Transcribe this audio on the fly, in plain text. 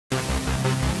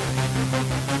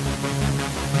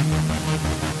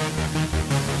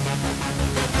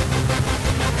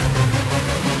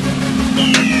Hi,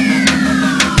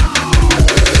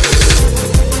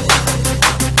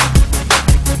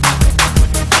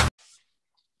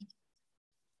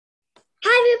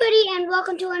 everybody, and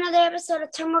welcome to another episode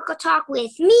of Turnbuckle Talk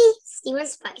with me, Steven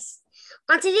Spice.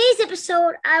 On today's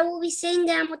episode, I will be sitting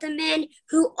down with a man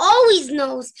who always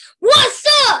knows what's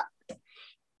up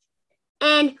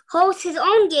and hosts his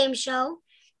own game show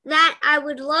that I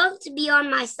would love to be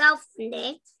on myself one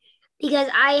day because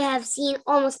I have seen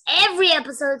almost every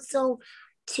episode. So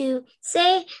to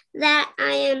say that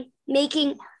I am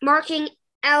marking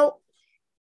out,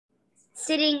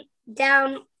 sitting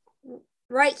down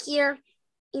right here,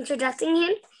 introducing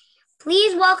him,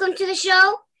 please welcome to the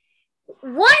show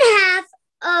one half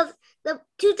of the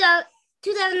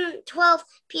 2012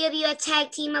 PWF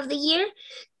Tag Team of the Year,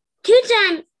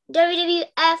 two-time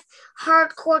WWF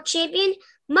Hardcore Champion,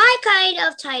 my kind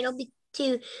of title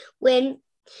to win,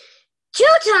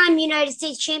 two-time United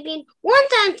States Champion,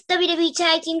 one-time WWE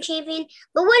Tag Team Champion,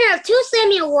 the winner of 2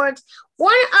 Slammy Awards,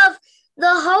 one of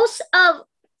the hosts of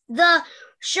the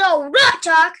show Rock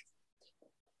Talk,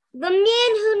 the man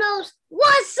who knows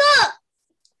what's up,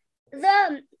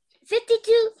 the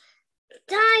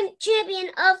 52-time champion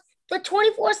of the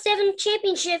 24/7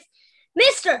 championship,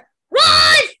 Mr.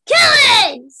 Ron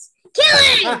Killings,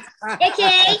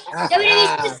 a.k.a. WWE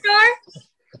superstar,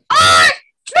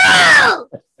 rtruth.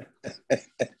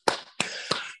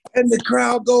 And the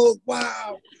crowd goes,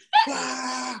 wow,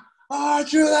 wow,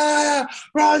 rtruth,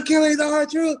 Ron Killings,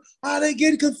 rtruth. They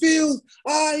getting confused.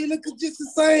 You look just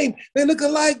the same. They look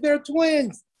alike. They're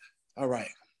twins. All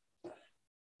right.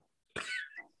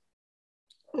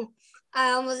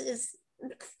 I almost just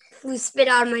flew spit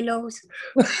out of my nose.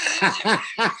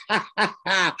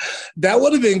 That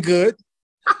would have been good.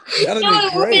 That would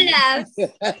have been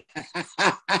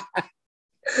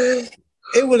great.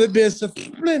 It would have been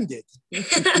splendid.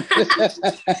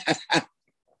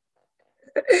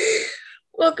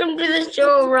 Welcome to the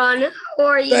show, Ron. How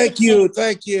are you?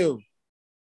 Thank you.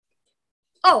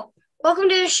 Oh, welcome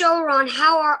to the show, Ron.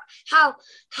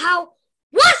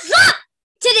 What's up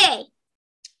today?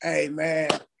 Hey, man.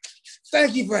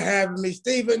 Thank you for having me,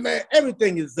 Steven, man.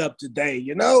 Everything is up today,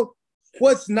 you know?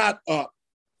 What's not up?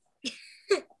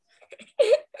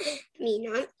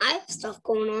 I have stuff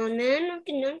going on, man. I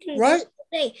can right?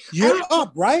 Day. You're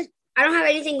up, right? I don't have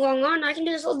anything going on. I can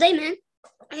do this all day, man.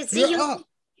 I can see You're you. Up.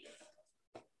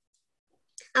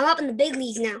 I'm up in the big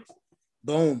leagues now.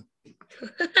 Boom.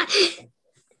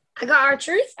 I got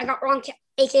rtruth. I got Ron,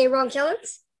 a.k.a. Ron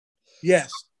Killings. Yes.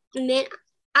 Man,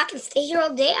 I can stay here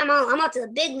all day. I'm out to the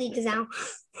big leagues now.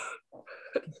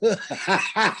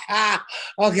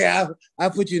 Okay,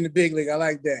 I'll put you in the big league. I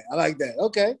like that.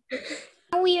 Okay.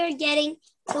 Now we are getting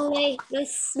to the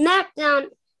SmackDown.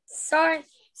 Sorry,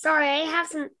 I have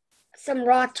some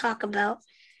Raw talk about.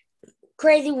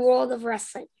 Crazy world of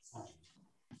wrestling.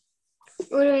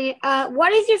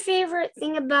 What is your favorite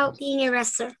thing about being a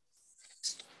wrestler?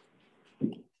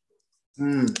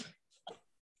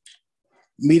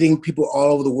 Meeting people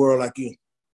all over the world like you.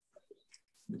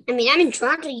 I mean, I'm in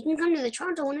Toronto. You can come to the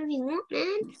Toronto whenever you want,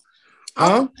 man.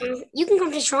 Huh? You can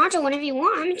come to Toronto whenever you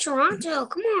want. I'm in Toronto.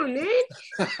 Come on, man.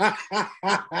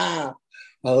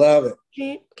 I love it.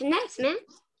 Connect, man.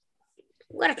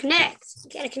 We gotta connect. You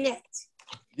gotta connect.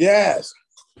 Yes.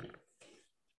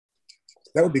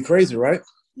 That would be crazy, right?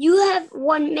 You have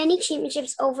won many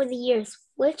championships over the years.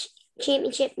 Which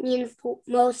championship means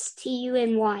most to you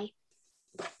and why?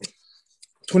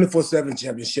 24/7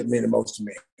 championship mean the most to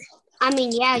me. I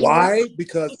mean, yeah. Why?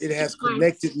 Because it has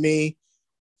connected me.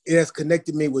 It has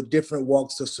connected me with different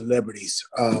walks of celebrities.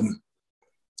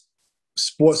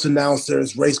 Sports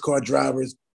announcers, race car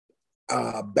drivers,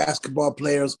 basketball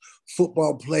players,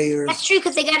 football players. That's true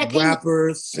because they got to pay.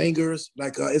 Rappers, singers.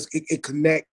 Like it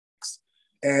connects,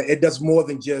 and it does more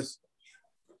than just.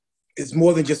 It's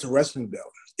more than just a wrestling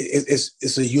belt.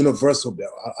 It's a universal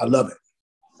belt. I love it.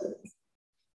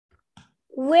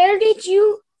 Where did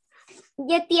you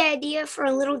get the idea for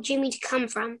Little Jimmy to come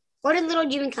from? Where did Little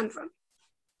Jimmy come from?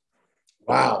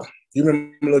 Wow. You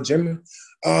remember Little Jimmy?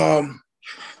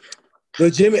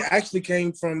 Little Jimmy actually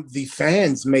came from the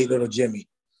fans made Little Jimmy.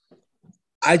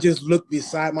 I just looked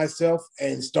beside myself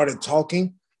and started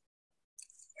talking.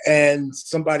 And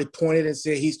somebody pointed and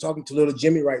said, he's talking to Little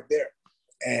Jimmy right there.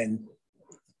 And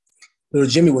Little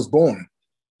Jimmy was born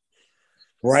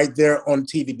right there on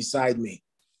TV beside me.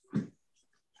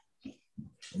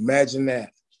 Imagine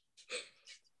that.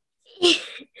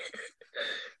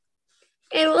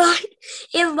 A lot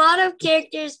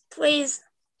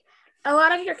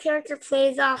of your character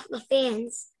plays off the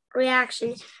fans'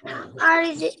 reaction.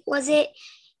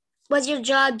 Was your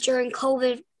job during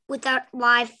COVID without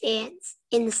live fans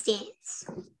in the stands?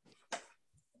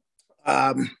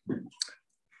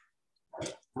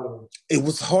 It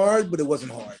was hard, but it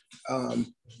wasn't hard.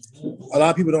 A lot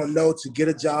of people don't know to get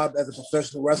a job as a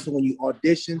professional wrestler when you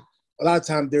audition. A lot of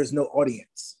times there's no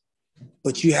audience,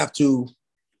 but you have to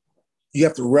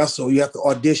wrestle. You have to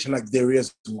audition like there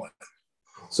is one.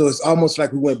 So it's almost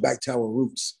like we went back to our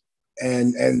roots,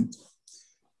 and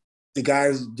the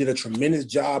guys did a tremendous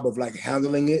job of like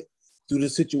handling it through the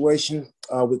situation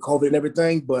with COVID and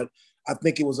everything. But I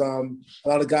think it was a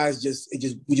lot of guys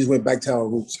we just went back to our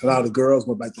roots. A lot of the girls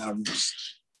went back to our roots.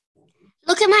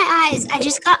 Look at my eyes. I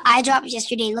just got eye drops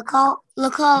yesterday. Look how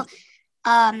what's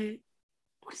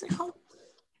it called?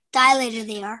 Dilated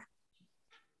they are.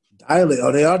 Dilated.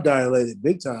 Oh, they are dilated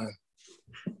big time.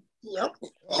 Yep.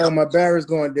 Oh, my battery's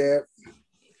going, Dad.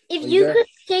 If you could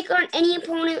take on any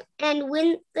opponent and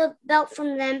win the belt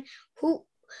from them,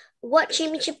 what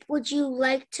championship would you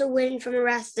like to win from a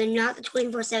wrestler, not the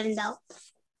 24/7 belt?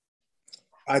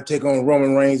 I'd take on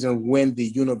Roman Reigns and win the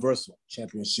Universal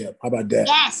Championship. How about that?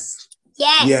 Yes.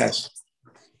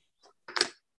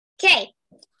 Okay.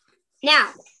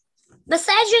 Now,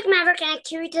 besides Drake Maverick and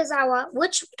Akira Tozawa,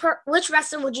 which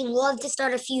wrestler would you love to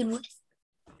start a feud with?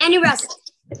 Any wrestler.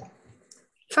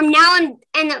 From now on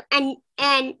and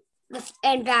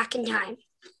back in time.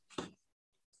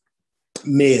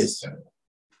 Miz.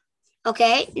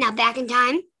 Okay, now back in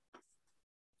time.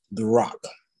 The Rock.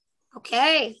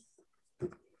 Okay.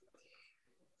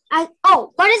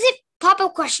 What is it?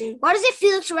 Pop-up question. What does it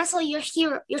feel like to wrestle your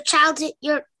hero, your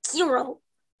hero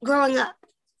growing up?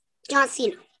 John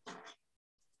Cena.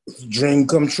 Dream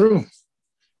come true.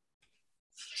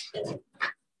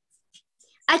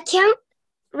 I can't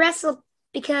wrestle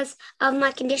because of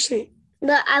my condition,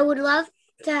 but I would love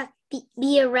to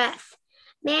be a ref,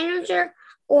 manager,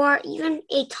 or even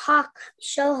a talk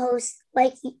show host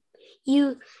like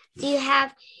you. Do you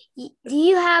have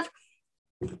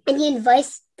any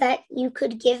advice that you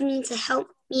could give me to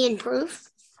help me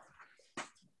improve?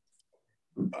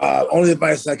 Only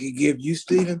advice I could give you,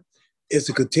 Stephen, is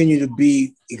to continue to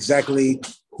be exactly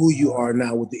who you are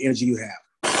now with the energy you have.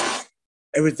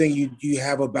 Everything you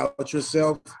have about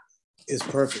yourself is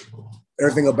perfect.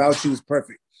 Everything about you is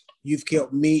perfect. You've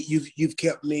kept me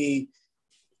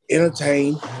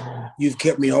entertained. You've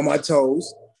kept me on my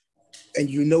toes, and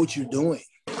you know what you're doing.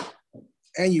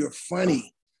 And you're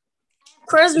funny.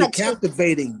 Charisma. You're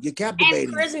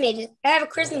captivating. I have a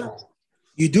charisma.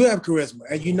 You do have charisma,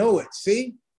 and you know it.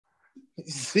 See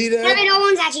that? No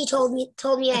one's actually told me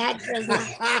I had charisma.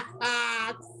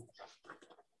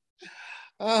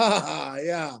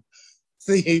 Yeah.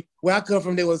 See, where I come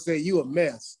from, they would say you a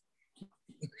mess.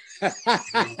 But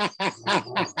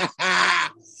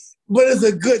it's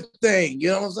a good thing, you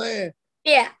know what I'm saying?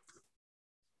 Yeah.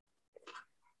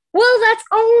 Well, that's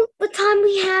all the time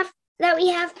we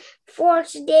have for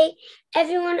today.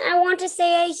 Everyone, I want to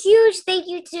say a huge thank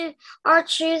you to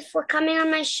rtruth for coming on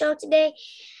my show today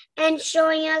and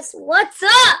showing us what's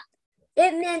up.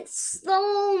 It meant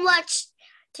so much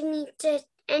to me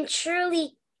and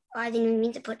truly, I didn't even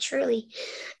mean to put truly.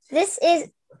 This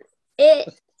is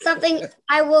something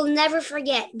I will never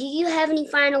forget. Do you have any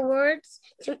final words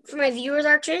for my viewers,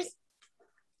 rtruth?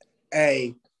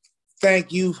 Hey,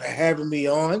 thank you for having me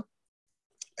on,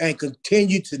 and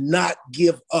continue to not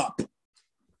give up.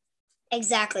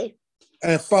 Exactly.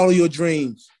 And follow your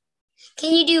dreams.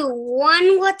 Can you do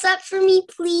one what's up for me,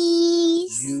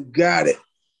 please? You got it.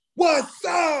 What's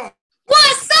up?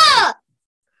 What's up?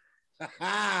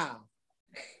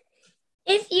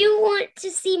 If you want to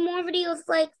see more videos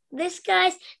like this,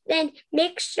 guys, then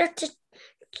make sure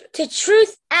to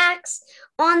Truth Acts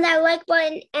on that like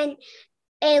button and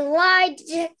a lie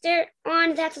detector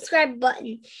on that subscribe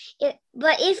button.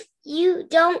 But if you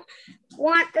don't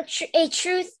want a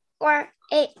truth or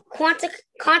a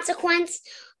consequence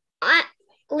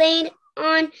laid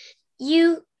on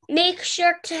you, make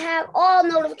sure to have all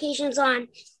notifications on.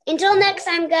 Until next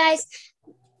time, guys.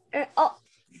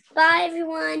 Bye,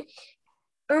 everyone.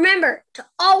 Remember to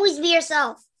always be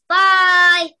yourself.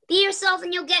 Bye. Be yourself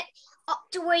and you'll get up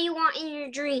to where you want in your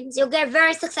dreams. You'll get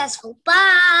very successful.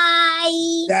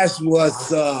 Bye. That's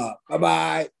what's up.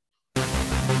 Bye-bye.